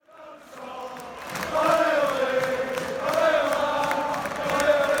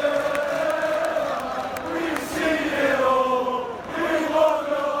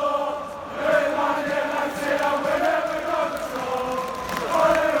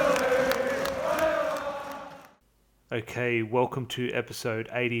Okay, welcome to episode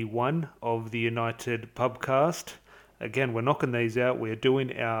 81 of the United Pubcast. Again, we're knocking these out. We're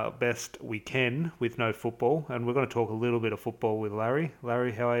doing our best we can with no football, and we're going to talk a little bit of football with Larry.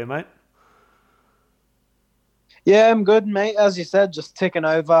 Larry, how are you, mate? Yeah, I'm good, mate. As you said, just ticking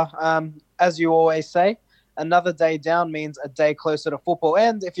over. As you always say, another day down means a day closer to football.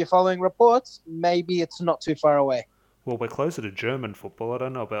 And if you're following reports, maybe it's not too far away. Well, we're closer to German football. I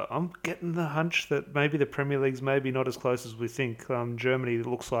don't know about. I'm getting the hunch that maybe the Premier League's maybe not as close as we think. Germany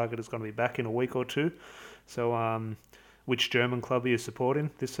looks like it is going to be back in a week or two. So, which German club are you supporting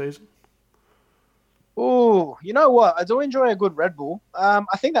this season? Oh, you know what? I do enjoy a good Red Bull. I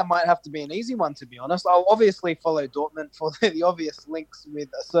think that might have to be an easy one, to be honest. I'll obviously follow Dortmund for the obvious links with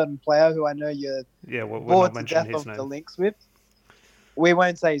a certain player who I know you're Yeah, we're not bored to mentioning death his of the name. links with. We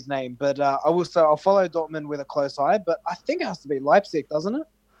won't say his name, but I'll follow Dortmund with a close eye. But I think it has to be Leipzig, doesn't it?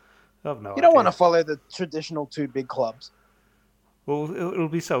 I've no You don't want idea. to follow the traditional two big clubs. Well, it'll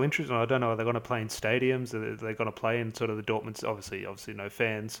be so interesting. I don't know. Are they going to play in stadiums? Are they going to play in sort of the Dortmund? Obviously, no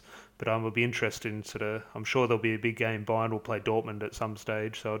fans. But it'll be interesting. Sort of, I'm sure there'll be a big game. Bayern will play Dortmund at some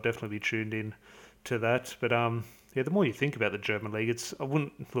stage, so I'll definitely be tuned in to that. But yeah, the more you think about the German league, I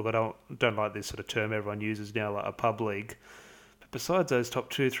wouldn't look. I don't like this sort of term everyone uses now, like a pub league. But besides those top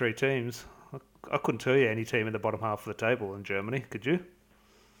two, three teams, I couldn't tell you any team in the bottom half of the table in Germany. Could you?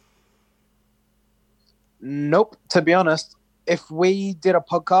 Nope. To be honest, if we did a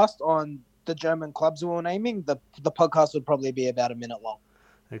podcast on the German clubs we were naming, the podcast would probably be about a minute long.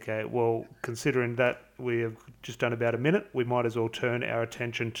 Okay, well, considering that we have just done about a minute, we might as well turn our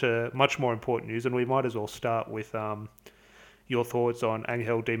attention to much more important news, and we might as well start with your thoughts on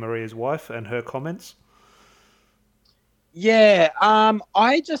Angel Di Maria's wife and her comments. Yeah,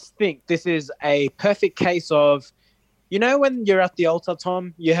 I just think this is a perfect case of, when you're at the altar,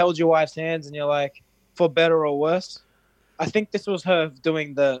 Tom, you held your wife's hands and you're like, for better or worse. I think this was her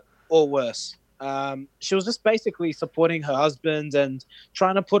doing the or worse. She was just basically supporting her husband and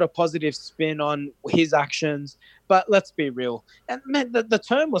trying to put a positive spin on his actions. But let's be real. And man, the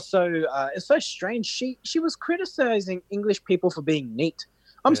term was it's so strange. She was criticizing English people for being neat.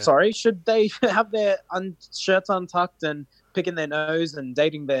 I'm Yeah. sorry. Should they have their shirts untucked and picking their nose and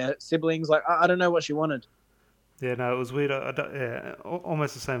dating their siblings? Like I don't know what she wanted. Yeah, no, it was weird. Yeah,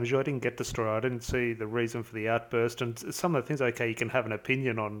 almost the same as you. I didn't get the story. I didn't see the reason for the outburst. And some of the things, okay, you can have an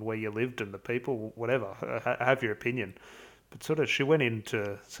opinion on where you lived and the people, whatever. Have your opinion. But sort of, she went in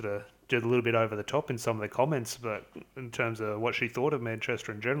to sort of did a little bit over the top in some of the comments. But in terms of what she thought of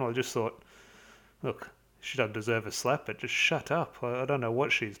Manchester in general, I just thought, look, she doesn't deserve a slap, but just shut up. I don't know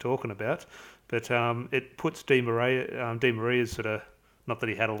what she's talking about. But it puts Di Maria's sort of, not that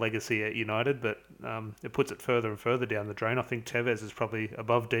he had a legacy at United, but it puts it further and further down the drain. I think Tevez is probably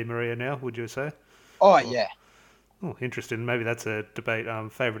above Di Maria now, would you say? Oh Or, yeah. oh, interesting. Maybe that's a debate.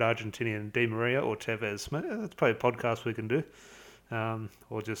 Favourite Argentinian, Di Maria or Tevez? That's probably a podcast we can do.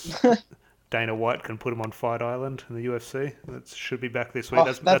 Or just Dana White can put him on Fight Island in the UFC. That should be back this week.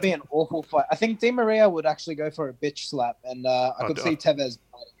 Oh, that'd be an awful fight. I think Di Maria would actually go for a bitch slap, and I I, could see Tevez.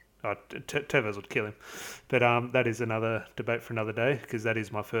 Tevez would kill him. But that is another debate for another day because that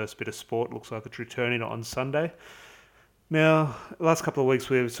is my first bit of sport. Looks like it's returning on Sunday. Now, last couple of weeks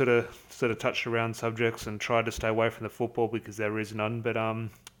we've sort of touched around subjects and tried to stay away from the football because there is none. But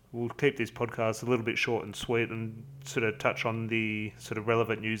we'll keep this podcast a little bit short and sweet and sort of touch on the sort of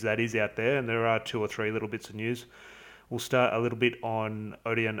relevant news that is out there. And there are two or three little bits of news. We'll start a little bit on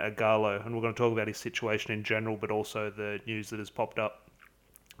Odion Agalo, and we're going to talk about his situation in general, but also the news that has popped up.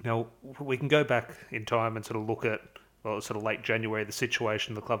 Now, we can go back in time and sort of look at, well, sort of late January, the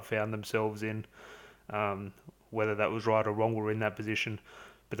situation the club found themselves in, um, whether that was right or wrong, we're in that position.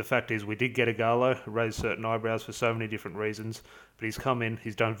 But the fact is, we did get a Galo, raised certain eyebrows for so many different reasons, but he's come in,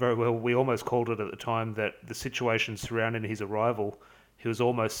 he's done very well. We almost called it at the time that the situation surrounding his arrival, he was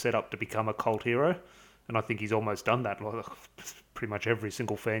almost set up to become a cult hero, and I think he's almost done that. Like, pretty much every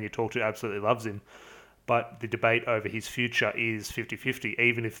single fan you talk to absolutely loves him. But the debate over his future is 50-50.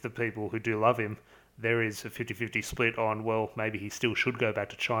 Even if the people who do love him, there is a 50-50 split on, well, maybe he still should go back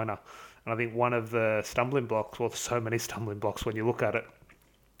to China. And I think one of the stumbling blocks, well, there's so many stumbling blocks when you look at it,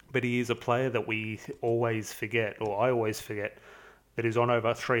 but he is a player that we always forget, or I always forget, that is on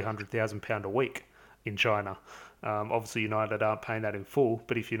over £300,000 a week in China. Obviously, United aren't paying that in full,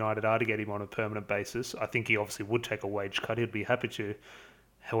 but if United are to get him on a permanent basis, I think he obviously would take a wage cut. He'd be happy to.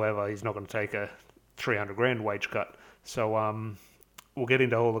 However, he's not going to take a 300 grand wage cut. So we'll get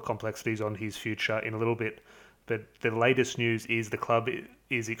into all the complexities on his future in a little bit. But the latest news is the club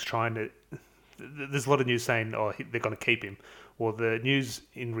is trying to. There's a lot of news saying, oh, they're going to keep him. Well, the news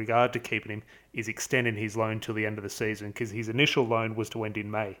in regard to keeping him is extending his loan till the end of the season because his initial loan was to end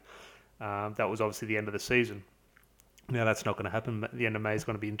in May. That was obviously the end of the season. Now that's not going to happen. The end of May is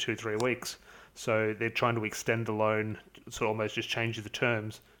going to be in 2-3 weeks. So they're trying to extend the loan, sort of almost just change the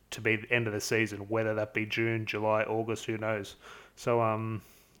terms to be the end of the season, whether that be June, July, August, who knows. So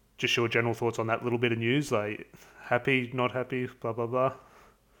just your general thoughts on that little bit of news, like happy, not happy, blah, blah, blah.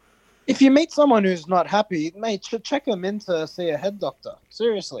 If you meet someone who's not happy, mate, check them in to see a head doctor.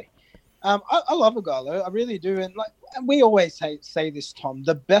 Seriously. I love Igalo. I really do. And we always say this, Tom.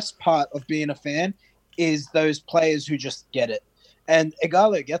 The best part of being a fan is those players who just get it. And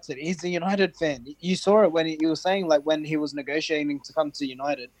Igalo gets it. He's a United fan. You saw it when he was saying, like, when he was negotiating to come to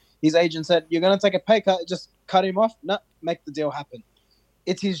United, his agent said, "You're going to take a pay cut. Just cut him off. No, make the deal happen."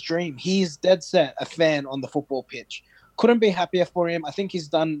 It's his dream. He's dead set a fan on the football pitch. Couldn't be happier for him. I think he's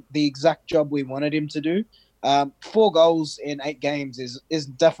done the exact job we wanted him to do. 4 goals in 8 games is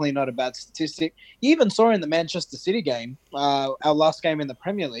definitely not a bad statistic. You even saw in the Manchester City game, our last game in the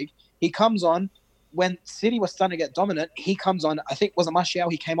Premier League, he comes on when City was starting to get dominant. He comes on, I think, was it Martial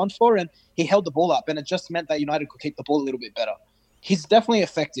he came on for, and he held the ball up, and it just meant that United could keep the ball a little bit better. He's definitely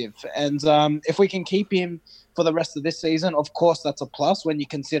effective, and if we can keep him for the rest of this season, of course, that's a plus when you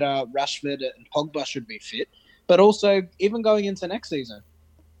consider Rashford and Pogba should be fit, but also even going into next season.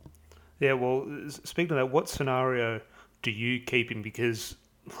 Yeah, well, speaking of that, what scenario do you keep him? Because,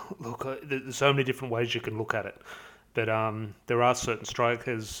 look, there's so many different ways you can look at it. But there are certain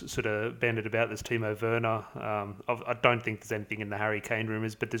strikers sort of banded about. There's Timo Werner. I don't think there's anything in the Harry Kane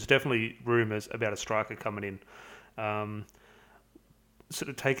rumours, but there's definitely rumours about a striker coming in. Sort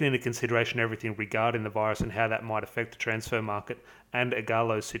of taking into consideration everything regarding the virus and how that might affect the transfer market and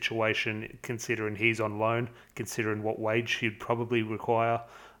Igalo's situation, considering he's on loan, considering what wage he'd probably require,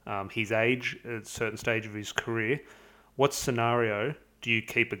 his age at a certain stage of his career. What scenario do you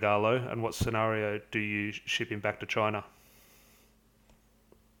keep Igalo and what scenario do you ship him back to China?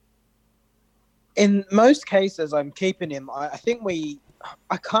 In most cases, I'm keeping him. I think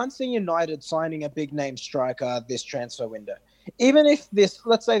I can't see United signing a big name striker this transfer window. Even if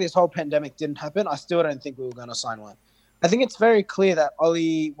let's say this whole pandemic didn't happen, I still don't think we were going to sign one. I think it's very clear that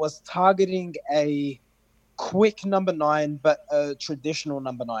Ollie was targeting a quick number 9, but a traditional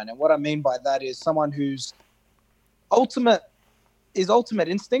number 9. And what I mean by that is someone whose ultimate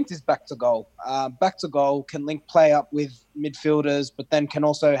instinct is back to goal. Back to goal, can link play up with midfielders, but then can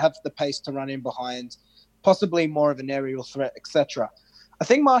also have the pace to run in behind, possibly more of an aerial threat, etc. I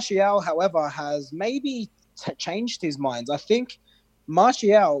think Martial, however, has maybe changed his minds. I think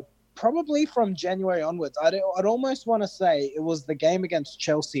Martial, probably from January onwards, I'd almost want to say it was the game against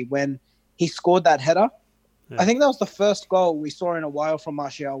Chelsea when he scored that header. Yeah. I think that was the first goal we saw in a while from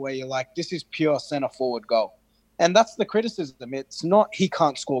Martial where you're like, this is pure centre forward goal. And that's the criticism. It's not he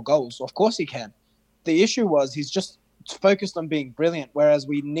can't score goals. Of course he can. The issue was he's just focused on being brilliant, whereas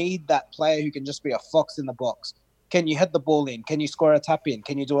we need that player who can just be a fox in the box. Can you head the ball in? Can you score a tap in?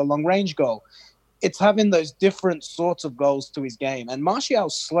 Can you do a long range goal? It's having those different sorts of goals to his game. And Martial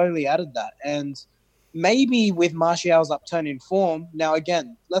slowly added that. And maybe with Martial's upturn in form, now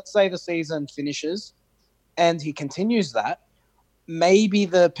again, let's say the season finishes and he continues that, maybe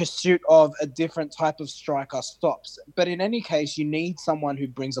the pursuit of a different type of striker stops. But in any case, you need someone who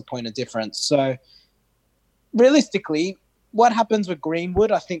brings a point of difference. So realistically, what happens with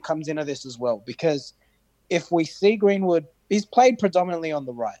Greenwood, I think, comes into this as well. Because if we see Greenwood, he's played predominantly on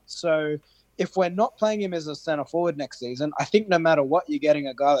the right. So if we're not playing him as a centre forward next season, I think no matter what, you're getting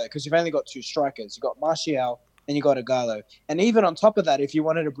Igalo because you've only got 2 strikers. You've got Martial and you got Igalo. And even on top of that, if you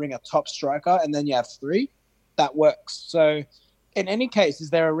wanted to bring a top striker and then you have 3, that works. So in any case, is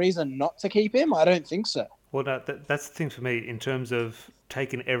there a reason not to keep him? I don't think so. Well, no, that's the thing for me in terms of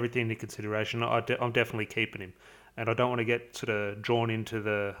taking everything into consideration. I'm definitely keeping him. And I don't want to get sort of drawn into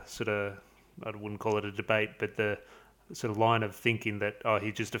the sort of, I wouldn't call it a debate, but the sort of line of thinking that,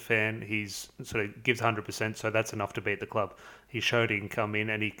 he's just a fan, he's sort of gives 100%, so that's enough to beat the club. He showed he can come in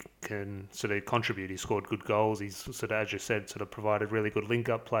and he can sort of contribute. He scored good goals. He's sort of, as you said, sort of provided really good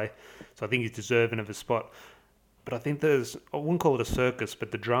link-up play. So I think he's deserving of a spot. But I think I wouldn't call it a circus,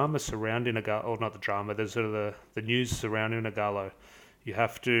 but the drama surrounding Igalo, or not the drama, there's sort of the news surrounding Igalo. You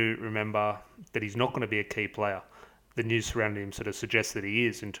have to remember that he's not going to be a key player. The news surrounding him sort of suggests that he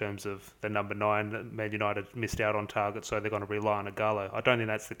is in terms of the number 9. Man United missed out on target, so they're going to rely on Igalo. I don't think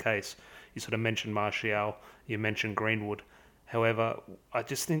that's the case. You sort of mentioned Martial, you mentioned Greenwood. However, I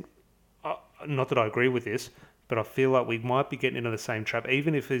just think, not that I agree with this, but I feel like we might be getting into the same trap,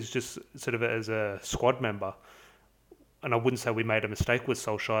 even if it's just sort of as a squad member. And I wouldn't say we made a mistake with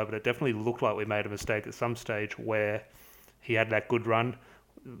Solskjaer, but it definitely looked like we made a mistake at some stage where He had that good run.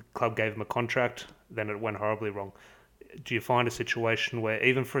 The club gave him a contract, then it went horribly wrong. Do you find a situation where,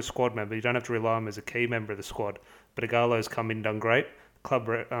 even for a squad member, you don't have to rely on him as a key member of the squad, but Igalo's come in, done great, the club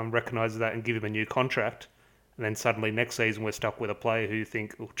recognises that and give him a new contract, and then suddenly next season we're stuck with a player who you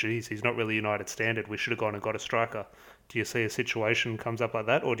think, oh geez, he's not really United standard, we should have gone and got a striker. Do you see a situation comes up like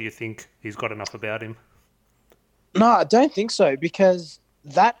that, or do you think he's got enough about him? No, I don't think so, because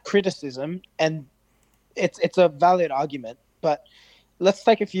that criticism, and it's a valid argument, but let's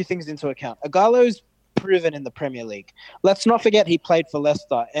take a few things into account. Igalo's proven in the Premier League. Let's not forget he played for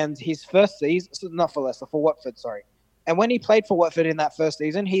Leicester, and his first season, not for Leicester, for Watford, sorry. And when he played for Watford in that first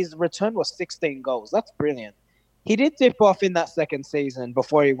season, his return was 16 goals. That's brilliant. He did dip off in that second season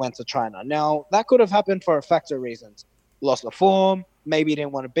before he went to China. Now, that could have happened for a factor of reasons. Loss of form, maybe he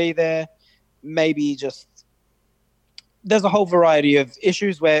didn't want to be there, maybe just... There's a whole variety of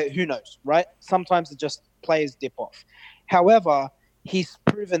issues where, who knows, right? Sometimes it just players dip off. However, he's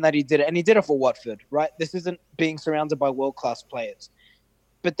proven that he did it, and he did it for Watford, right? This isn't being surrounded by world-class players.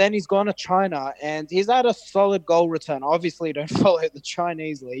 But then he's gone to China, and he's had a solid goal return. Obviously, don't follow the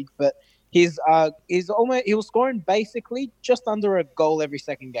Chinese league, but he was scoring basically just under a goal every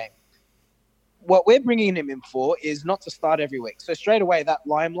second game. What we're bringing him in for is not to start every week. So straight away, that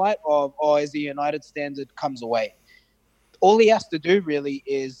limelight of, is he United standard comes away. All he has to do really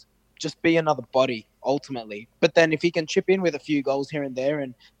is just be another body, ultimately. But then if he can chip in with a few goals here and there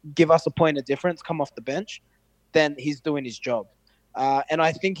and give us a point of difference, come off the bench, then he's doing his job. And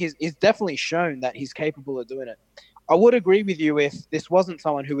I think he's definitely shown that he's capable of doing it. I would agree with you if this wasn't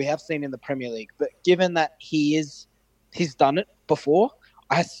someone who we have seen in the Premier League, but given that he's done it before,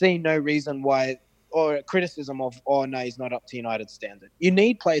 I see no reason why, or criticism of, no, he's not up to United standard. You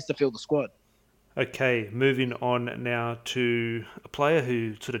need players to fill the squad. Okay, moving on now to a player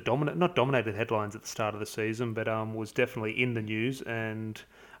who sort of not dominated headlines at the start of the season, but was definitely in the news, and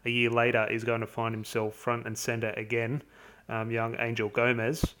a year later is going to find himself front and centre again, young Angel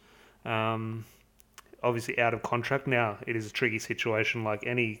Gomez. Obviously out of contract now. It is a tricky situation like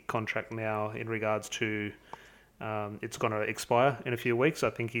any contract now in regards to it's going to expire in a few weeks. I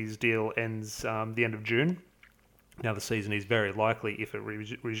think his deal ends the end of June. Now the season is very likely, if it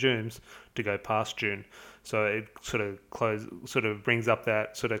resumes, to go past June. So it sort of brings up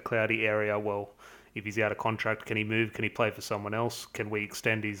that sort of cloudy area. Well, if he's out of contract, can he move? Can he play for someone else? Can we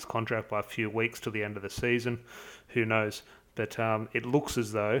extend his contract by a few weeks to the end of the season? Who knows? But it looks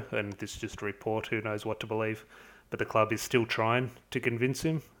as though, and this is just a report, who knows what to believe, but the club is still trying to convince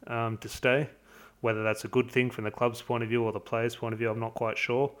him to stay. Whether that's a good thing from the club's point of view or the players' point of view, I'm not quite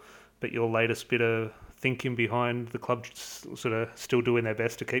sure. But your latest bit of thinking behind the club sort of still doing their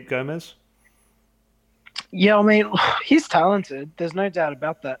best to keep Gomez? Yeah, I mean, he's talented. There's no doubt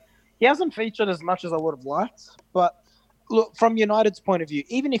about that. He hasn't featured as much as I would have liked. But look, from United's point of view,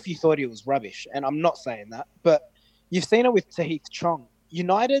 even if you thought he was rubbish, and I'm not saying that, but you've seen it with Tahith Chong.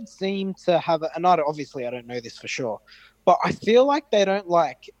 United seem to have, and obviously I don't know this for sure, but I feel like they don't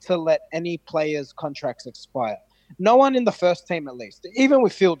like to let any players' contracts expire. No one in the first team, at least. Even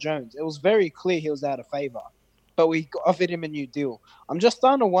with Phil Jones, it was very clear he was out of favour. But we offered him a new deal. I'm just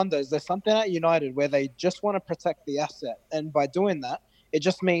starting to wonder, is there something at United where they just want to protect the asset? And by doing that, it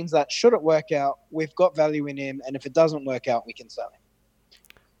just means that should it work out, we've got value in him. And if it doesn't work out, we can sell him.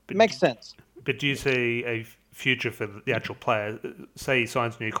 It makes sense. But do you see a future for the actual player? Say he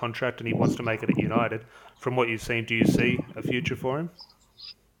signs a new contract and he wants to make it at United. From what you've seen, do you see a future for him?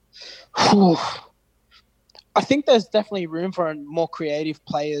 I think there's definitely room for more creative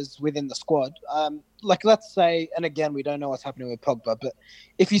players within the squad. Like, let's say, and again, we don't know what's happening with Pogba, but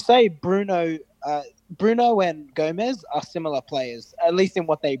if you say Bruno and Gomez are similar players, at least in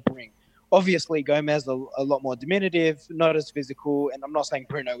what they bring. Obviously, Gomez is a lot more diminutive, not as physical, and I'm not saying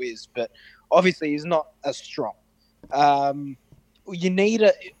Bruno is, but obviously he's not as strong. You need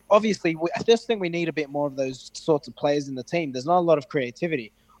I just think we need a bit more of those sorts of players in the team. There's not a lot of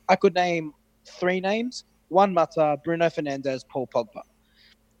creativity. I could name 3 names. Juan Mata, Bruno Fernandes, Paul Pogba.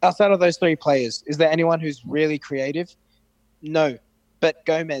 Outside of those 3 players, is there anyone who's really creative? No, but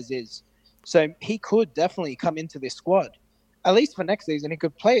Gomez is. So he could definitely come into this squad. At least for next season, he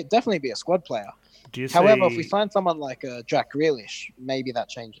could definitely be a squad player. However, if we sign someone like Jack Grealish, maybe that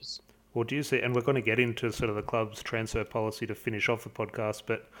changes. Well, do you see, and we're going to get into sort of the club's transfer policy to finish off the podcast,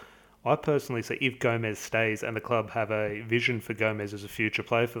 but I personally say if Gomez stays and the club have a vision for Gomez as a future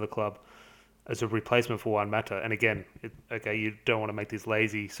player for the club, as a replacement for Juan Mata. And again, you don't want to make this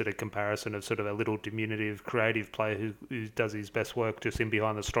lazy sort of comparison of sort of a little diminutive, creative player who does his best work just in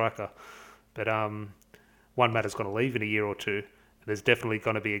behind the striker. But Juan Mata's going to leave in a year or two. There's definitely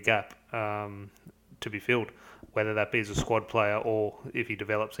going to be a gap to be filled. whether that be as a squad player or if he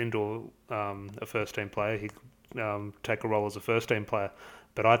develops into a first team player, he take a role as a first team player.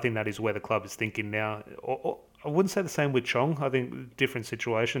 But I think that is where the club is thinking now. Or I wouldn't say the same with Chong. I think different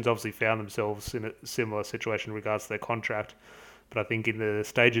situations obviously found themselves in a similar situation in regards to their contract. But I think in the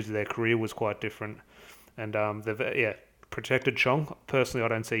stages of their career was quite different. And they've protected Chong. Personally, I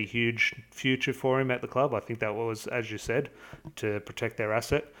don't see a huge future for him at the club. I think that was, as you said, to protect their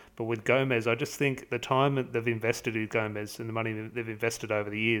asset. But with Gomez, I just think the time that they've invested in Gomez and the money that they've invested over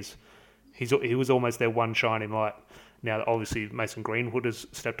the years, he was almost their one shining light. Now, obviously, Mason Greenwood has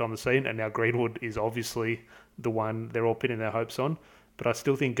stepped on the scene, and now Greenwood is obviously the one they're all pinning their hopes on. But I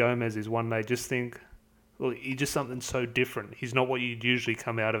still think Gomez is one they just think, well, he's just something so different. He's not what you'd usually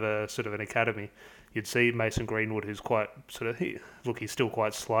come out of a sort of an academy. You'd see Mason Greenwood, who's quite he's still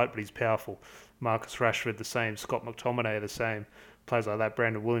quite slight, but he's powerful. Marcus Rashford the same. Scott McTominay the same. Players like that.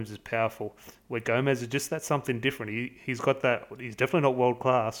 Brandon Williams is powerful. Where Gomez is just that something different. He's got that. He's definitely not world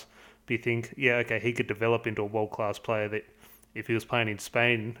class. But you think, yeah, okay, he could develop into a world class player that if he was playing in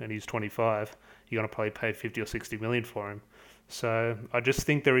Spain and he's 25, you're going to probably pay 50 or 60 million for him. So I just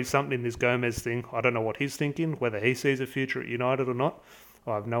think there is something in this Gomez thing. I don't know what he's thinking, whether he sees a future at United or not.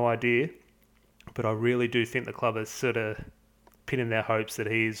 I have no idea. But I really do think the club is sort of pinning their hopes that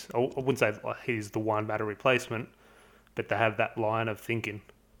I wouldn't say he's the one matter replacement, but they have that line of thinking.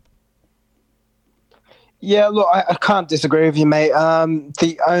 Yeah, look, I can't disagree with you, mate.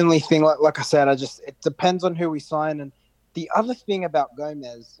 The only thing, like I said, it depends on who we sign. And the other thing about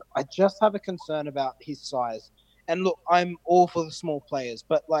Gomez, I just have a concern about his size. And look, I'm all for the small players,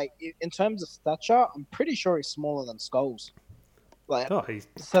 but like in terms of stature, I'm pretty sure he's smaller than Scholes. He's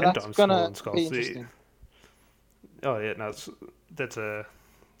so 10 that's times gonna smaller than Scholes. be interesting. That's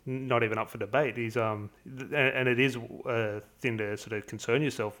not even up for debate. He's and it is a thing to sort of concern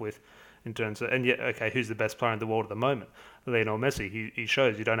yourself with in terms of, and yet, okay, who's the best player in the world at the moment? Lionel Messi. He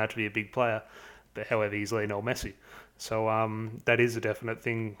shows you don't have to be a big player, but however, he's Lionel Messi. So that is a definite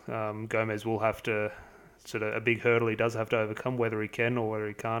thing. Gomez will have to sort of a big hurdle he does have to overcome, whether he can or whether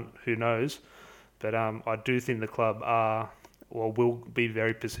he can't, who knows. But I do think the club will be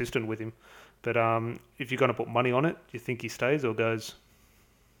very persistent with him. But if you're going to put money on it, do you think he stays or goes?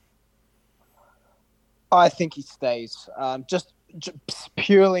 I think he stays. Just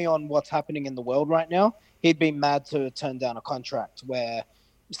purely on what's happening in the world right now, he'd be mad to turn down a contract where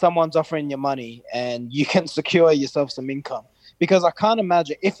someone's offering you money and you can secure yourself some income. Because I can't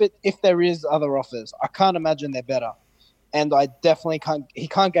imagine if there is other offers, I can't imagine they're better. And I definitely can't. He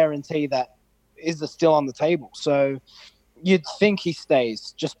can't guarantee that is still on the table. So you'd think he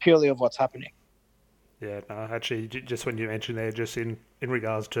stays just purely of what's happening. Yeah, no, actually, just when you mentioned there, just in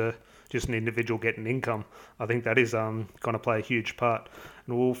regards to just an individual getting income, I think that is going to play a huge part.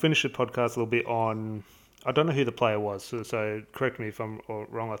 And we'll finish the podcast a little bit on, I don't know who the player was, so correct me if I'm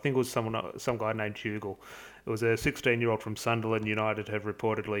wrong. I think it was some guy named Hugill. It was a 16-year-old from Sunderland. United have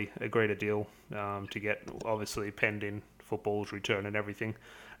reportedly agreed a deal to get, obviously, penned in football's return and everything.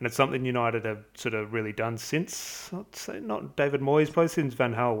 And it's something United have sort of really done since, I'd say not David Moyes, probably since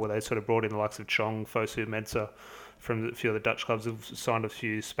Van Gaal, where they sort of brought in the likes of Chong, Fosu Mensah, from a few of the Dutch clubs, have signed a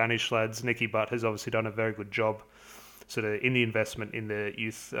few Spanish lads. Nicky Butt has obviously done a very good job sort of in the investment in the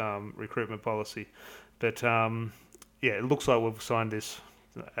youth recruitment policy. But it looks like we've signed this,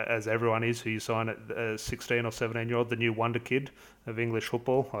 as everyone is who you sign at 16 or 17-year-old, the new wonder kid of English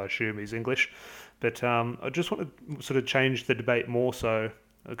football. I assume he's English. But I just want to sort of change the debate more so,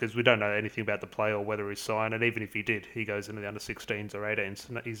 because we don't know anything about the player or whether he's signed, and even if he did, he goes into the under-16s or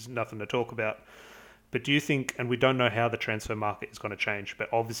 18s. He's nothing to talk about. But do you think, and we don't know how the transfer market is going to change, but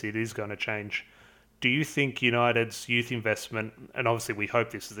obviously it is going to change, do you think United's youth investment, and obviously we hope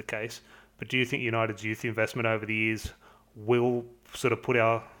this is the case, but do you think United's youth investment over the years will sort of put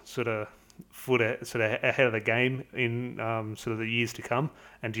our sort of foot ahead of the game in sort of the years to come?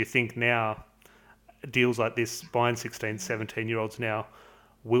 And do you think now deals like this, buying 16, 17-year-olds now,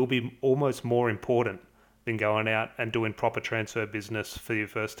 will be almost more important than going out and doing proper transfer business for your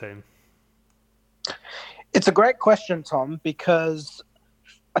first team? It's a great question, Tom, because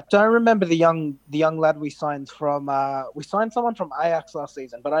I don't remember the young lad we signed from. We signed someone from Ajax last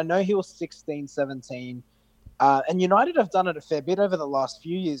season, but I know he was 16, 17. And United have done it a fair bit over the last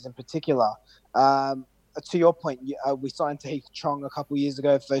few years in particular. To your point, we signed Tahith Chong a couple of years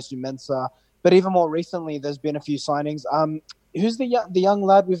ago, Fosu Mensah. But even more recently, there's been a few signings. Who's the young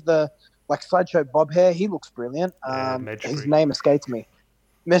lad with the sideshow bob hair? He looks brilliant. His name escapes me.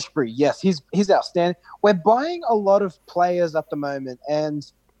 Meshbury, yes, he's outstanding. We're buying a lot of players at the moment,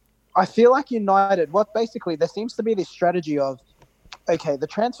 and I feel like United, there seems to be this strategy of, okay, the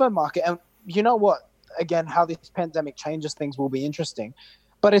transfer market, and you know what? again, how this pandemic changes things will be interesting.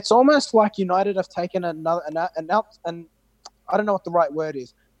 But it's almost like United have taken and I don't know what the right word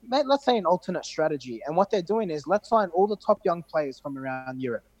is. Let's say an alternate strategy. And what they're doing is let's sign all the top young players from around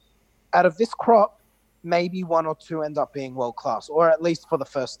Europe. Out of this crop, maybe one or two end up being world class, or at least for the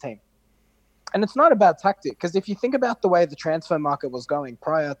first team. And it's not a bad tactic, because if you think about the way the transfer market was going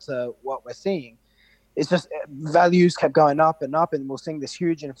prior to what we're seeing, it's just values kept going up, and we're seeing this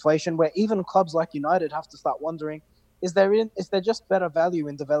huge inflation where even clubs like United have to start wondering, is there just better value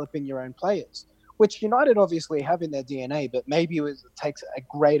in developing your own players? Which United obviously have in their DNA, but maybe it takes a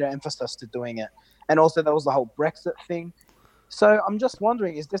greater emphasis to doing it. And also there was the whole Brexit thing. So I'm just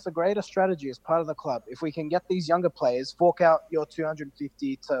wondering, is this a greater strategy as part of the club? If we can get these younger players, fork out your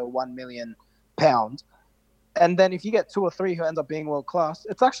 250 to £1 million, and then if you get two or three who end up being world class,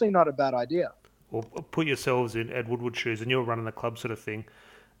 it's actually not a bad idea. Well, put yourselves in Ed Woodward's shoes and you're running the club sort of thing.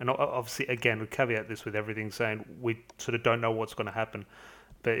 And obviously, again, we caveat this with everything saying we sort of don't know what's going to happen.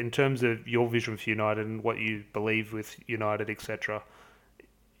 But in terms of your vision for United and what you believe with United, etc.,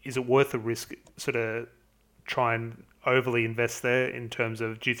 is it worth the risk sort of try and overly invest there in terms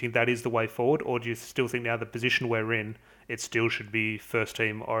of, do you think that is the way forward, or do you still think now the position we're in, it still should be first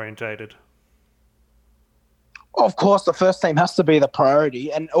team orientated? Of course, the first team has to be the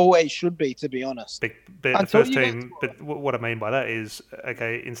priority and always should be, to be honest. But the first team, but what I mean by that is,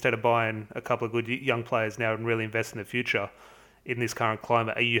 okay, instead of buying a couple of good young players now and really invest in the future, in this current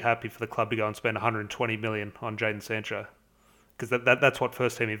climate, are you happy for the club to go and spend 120 million on Jadon Sancho? Because that's what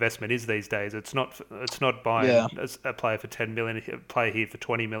first team investment is these days. It's not buying a player for 10 million, a player here for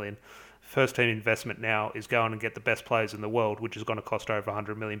 20 million. First team investment now is going and get the best players in the world, which is going to cost over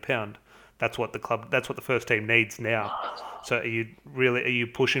 £100 million. That's what the first team needs now. So are you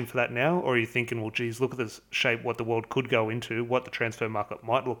pushing for that now, or are you thinking, well, geez, look at this shape, what the world could go into, what the transfer market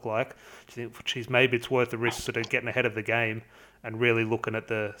might look like? Do you think, geez, maybe it's worth the risk sort of getting ahead of the game and really looking at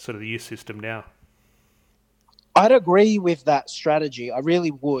the sort of the youth system now? I'd agree with that strategy. I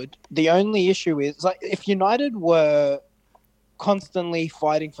really would. The only issue is, like, if United were constantly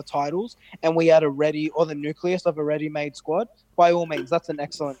fighting for titles and we had the nucleus of a ready-made squad, by all means, that's an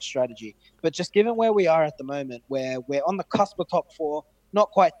excellent strategy. But just given where we are at the moment, where we're on the cusp of top four,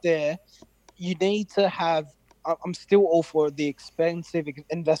 not quite there, you need to have... I'm still all for the expensive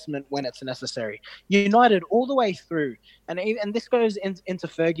investment when it's necessary. United all the way through, and this goes into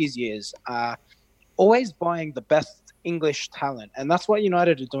Fergie's years, always buying the best English talent, and that's what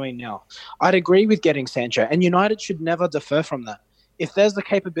United are doing now. I'd agree with getting Sancho, and United should never defer from that. If there's the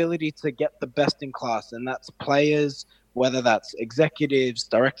capability to get the best in class, and that's players, whether that's executives,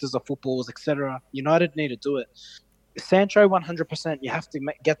 directors of footballs, etc., United need to do it. Sancho, 100%, you have to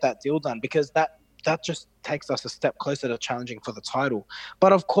get that deal done, because that just takes us a step closer to challenging for the title.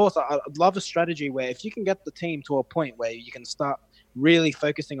 But of course, I'd love a strategy where if you can get the team to a point where you can start really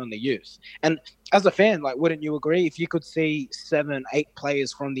focusing on the youth. And as a fan, like, wouldn't you agree? If you could see 7-8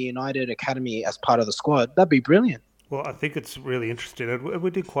 players from the United Academy as part of the squad, that'd be brilliant. Well, I think it's really interesting. We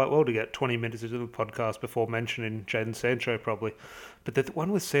did quite well to get 20 minutes into the podcast before mentioning Jadon Sancho, probably. But the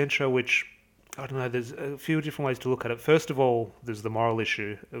one with Sancho, which, I don't know, there's a few different ways to look at it. First of all, there's the moral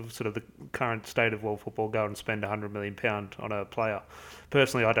issue of sort of the current state of world football, go and spend £100 million on a player.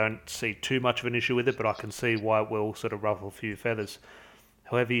 Personally, I don't see too much of an issue with it, but I can see why it will sort of ruffle a few feathers.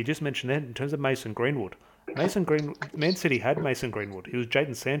 However, you just mentioned that in terms of Mason Greenwood. Man City had Mason Greenwood. He was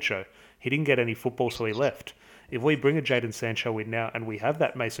Jadon Sancho. He didn't get any football, so he left. If we bring a Jadon Sancho in now and we have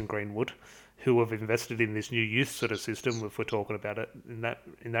that Mason Greenwood, who have invested in this new youth sort of system, if we're talking about it in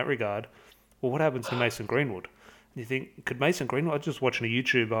that regard, well, what happens to Mason Greenwood? You think, could Mason Greenwood... I was just watching a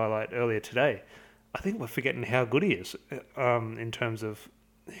YouTube highlight earlier today. I think we're forgetting how good he is in terms of...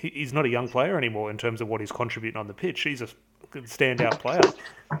 He's not a young player anymore in terms of what he's contributing on the pitch. He's a standout player.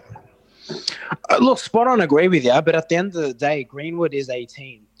 Look, spot on, agree with you, but at the end of the day, Greenwood is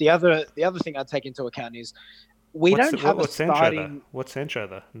 18. The other thing I'd take into account is what's Sancho,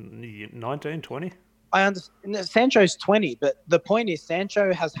 though? 19, 20? I understand Sancho's 20, but the point is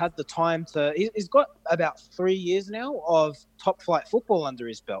Sancho has had the time to... He's got about 3 years now of top-flight football under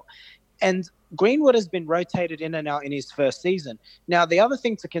his belt. And Greenwood has been rotated in and out in his first season. Now, the other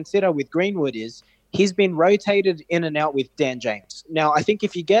thing to consider with Greenwood is he's been rotated in and out with Dan James. Now, I think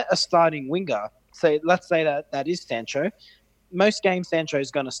if you get a starting winger, let's say that is Sancho, most games Sancho is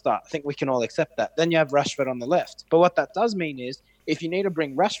going to start. I think we can all accept that. Then you have Rashford on the left. But what that does mean is if you need to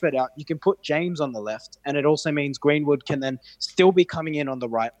bring Rashford out, you can put James on the left. And it also means Greenwood can then still be coming in on the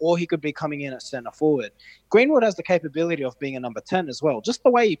right, or he could be coming in at centre forward. Greenwood has the capability of being a number 10 as well. Just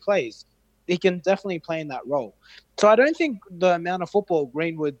the way he plays, he can definitely play in that role. So I don't think the amount of football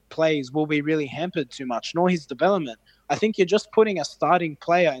Greenwood plays will be really hampered too much, nor his development. I think you're just putting a starting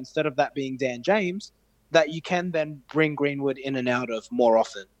player instead of that being Dan James that you can then bring Greenwood in and out of more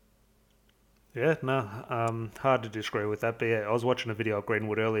often. Yeah, no, hard to disagree with that. But yeah, I was watching a video of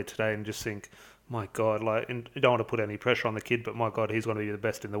Greenwood earlier today and just think, my God, like, and you don't want to put any pressure on the kid, but my God, he's going to be the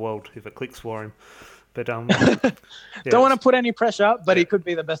best in the world if it clicks for him. But yeah, don't want to put any pressure, but yeah. he could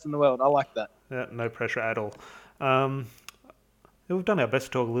be the best in the world. I like that. Yeah, no pressure at all. We've done our best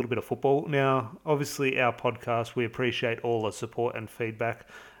to talk a little bit of football. Now, obviously, our podcast, we appreciate all the support and feedback,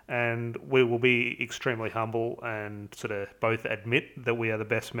 and we will be extremely humble and sort of both admit that we are the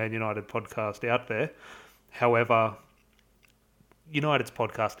best Man United podcast out there. However, United's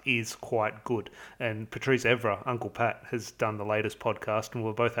podcast is quite good, and Patrice Evra, Uncle Pat, has done the latest podcast, and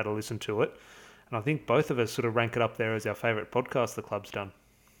we've both had a listen to it. And I think both of us sort of rank it up there as our favourite podcast the club's done.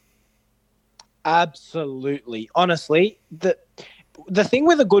 Absolutely. Honestly, the thing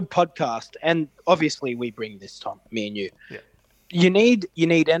with a good podcast, and obviously we bring this, Tom, me and you. Yeah. You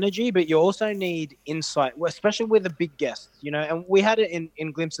need energy, but you also need insight, especially with a big guest, and we had it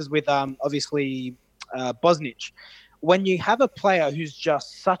in glimpses with obviously Bosnich. When you have a player who's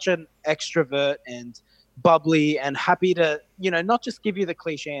just such an extrovert and bubbly and happy to, not just give you the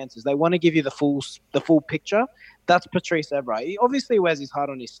cliche answers, they want to give you the full picture. That's Patrice Evra. He obviously wears his heart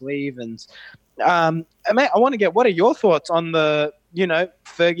on his sleeve, and mate, I want to get, what are your thoughts on the,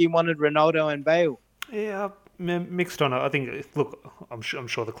 Fergie wanted Ronaldo and Bale? Yeah, mixed on it. I think, look, I'm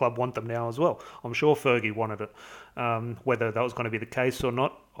sure the club want them now as well. I'm sure Fergie wanted it. Whether that was going to be the case or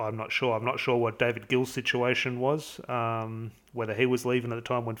not, I'm not sure. I'm not sure what David Gill's situation was, whether he was leaving at the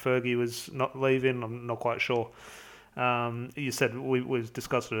time when Fergie was not leaving. I'm not quite sure. You said we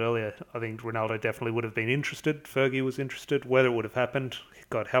discussed it earlier. I think Ronaldo definitely would have been interested. Fergie was interested. Whether it would have happened,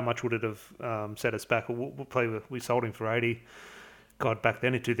 God, how much would it have set us back? We sold him for 80. God, back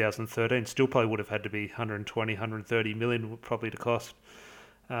then in 2013, still probably would have had to be 120, 130 million probably to cost.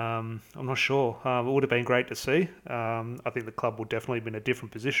 I'm not sure. It would have been great to see. I think the club would definitely be in a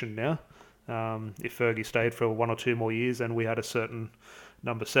different position now. If Fergie stayed for 1 or 2 more years and we had a certain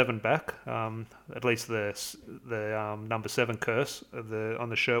number 7 back, at least the number 7 curse on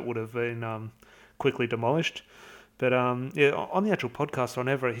the shirt would have been quickly demolished. But yeah, on the actual podcast on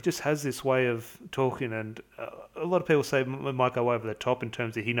Evra, he just has this way of talking, and a lot of people say it might go over the top in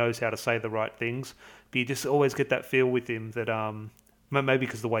terms of he knows how to say the right things, but you just always get that feel with him that maybe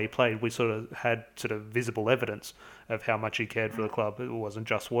because of the way he played, we sort of had sort of visible evidence of how much he cared for the club. It wasn't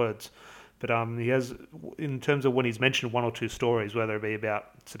just words. But he has, in terms of when he's mentioned 1 or 2 stories, whether it be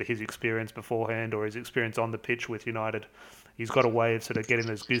about sort of his experience beforehand or his experience on the pitch with United, he's got a way of sort of getting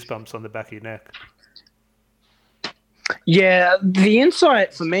those goosebumps on the back of your neck. Yeah, the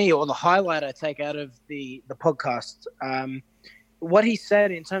insight for me, or the highlight I take out of the podcast, what he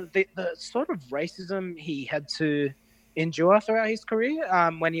said in terms of the sort of racism he had to endure throughout his career,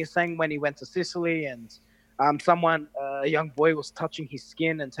 when he was saying when he went to Sicily and a young boy was touching his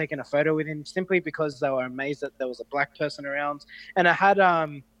skin and taking a photo with him simply because they were amazed that there was a black person around. And I had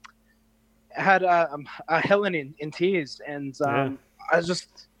Helen in tears, and I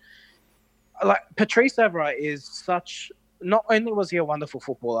just... like, Patrice Evra is such, not only was he a wonderful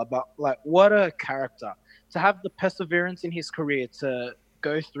footballer, but like, what a character to have the perseverance in his career to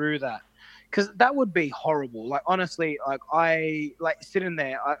go through that. Because that would be horrible. Like, honestly, I sitting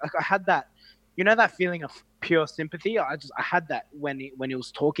there, I had that, that feeling of pure sympathy. I had that when he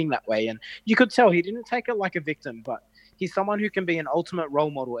was talking that way, and you could tell he didn't take it like a victim, but he's someone who can be an ultimate role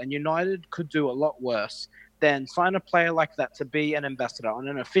model, and United could do a lot worse than sign a player like that to be an ambassador on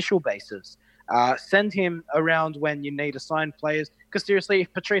an official basis. Send him around when you need to sign players. Because seriously,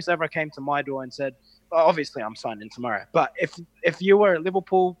 if Patrice Evra came to my door and said, well, obviously I'm signing tomorrow, but if you were a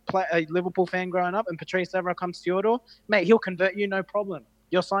Liverpool fan growing up and Patrice Evra comes to your door, mate, he'll convert you, no problem.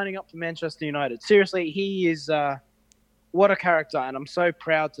 You're signing up for Manchester United. Seriously, he is what a character, and I'm so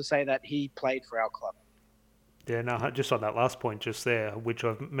proud to say that he played for our club. Yeah, no, just on that last point just there, which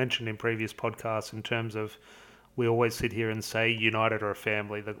I've mentioned in previous podcasts in terms of we always sit here and say United are a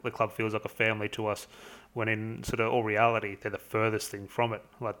family. The club feels like a family to us, when in sort of all reality, they're the furthest thing from it.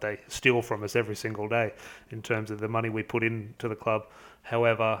 Like, they steal from us every single day in terms of the money we put into the club.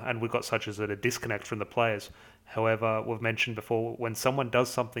 However, and we've got such as a disconnect from the players. However, we've mentioned before, when someone does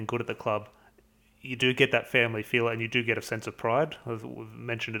something good at the club, you do get that family feel, and you do get a sense of pride. We've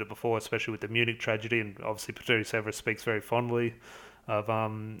mentioned it before, especially with the Munich tragedy, and obviously Patrice Evra speaks very fondly of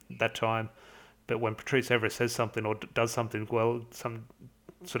that time. But when Patrice Evra says something or does something well,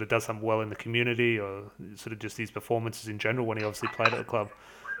 does something well in the community, or sort of just these performances in general when he obviously played at the club,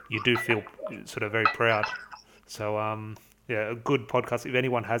 you do feel sort of very proud. So, yeah, a good podcast. If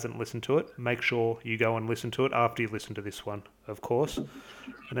anyone hasn't listened to it, make sure you go and listen to it after you listen to this one, of course.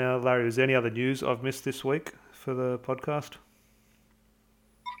 Now, Larry, is there any other news I've missed this week for the podcast?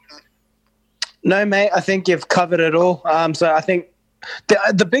 No, mate, I think you've covered it all. So I think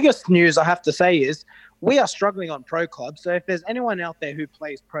the biggest news I have to say is we are struggling on pro clubs. So if there's anyone out there who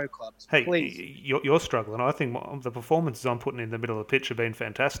plays pro clubs, Hey, please. you're struggling. I think the performances I'm putting in the middle of the pitch have been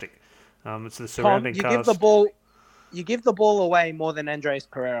fantastic. It's the Tom, surrounding you cast. give the ball away more than Andres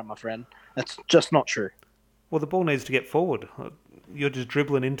Pereira, my friend. That's just not true. Well, the ball needs to get forward. You're just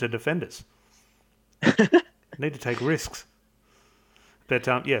dribbling into defenders. You need to take risks. But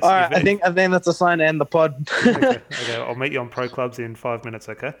yes. All right, I think that's a sign to end the pod. Okay, I'll meet you on Pro Clubs in 5 minutes,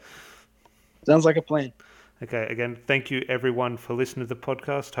 okay? Sounds like a plan. Okay, again, thank you everyone for listening to the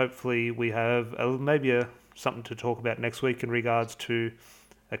podcast. Hopefully we have something to talk about next week in regards to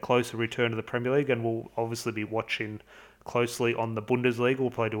a closer return to the Premier League, and we'll obviously be watching closely on the Bundesliga. We'll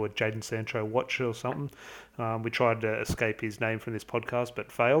probably do a Jadon Sancho watch or something. We tried to escape his name from this podcast,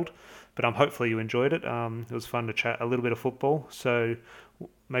 but failed. But hopefully you enjoyed it. It was fun to chat a little bit of football. So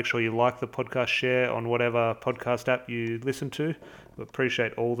make sure you like the podcast, share on whatever podcast app you listen to. We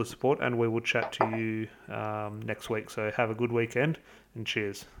appreciate all the support, and we will chat to you next week. So have a good weekend, and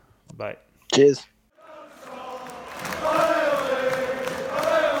cheers. Bye. Cheers.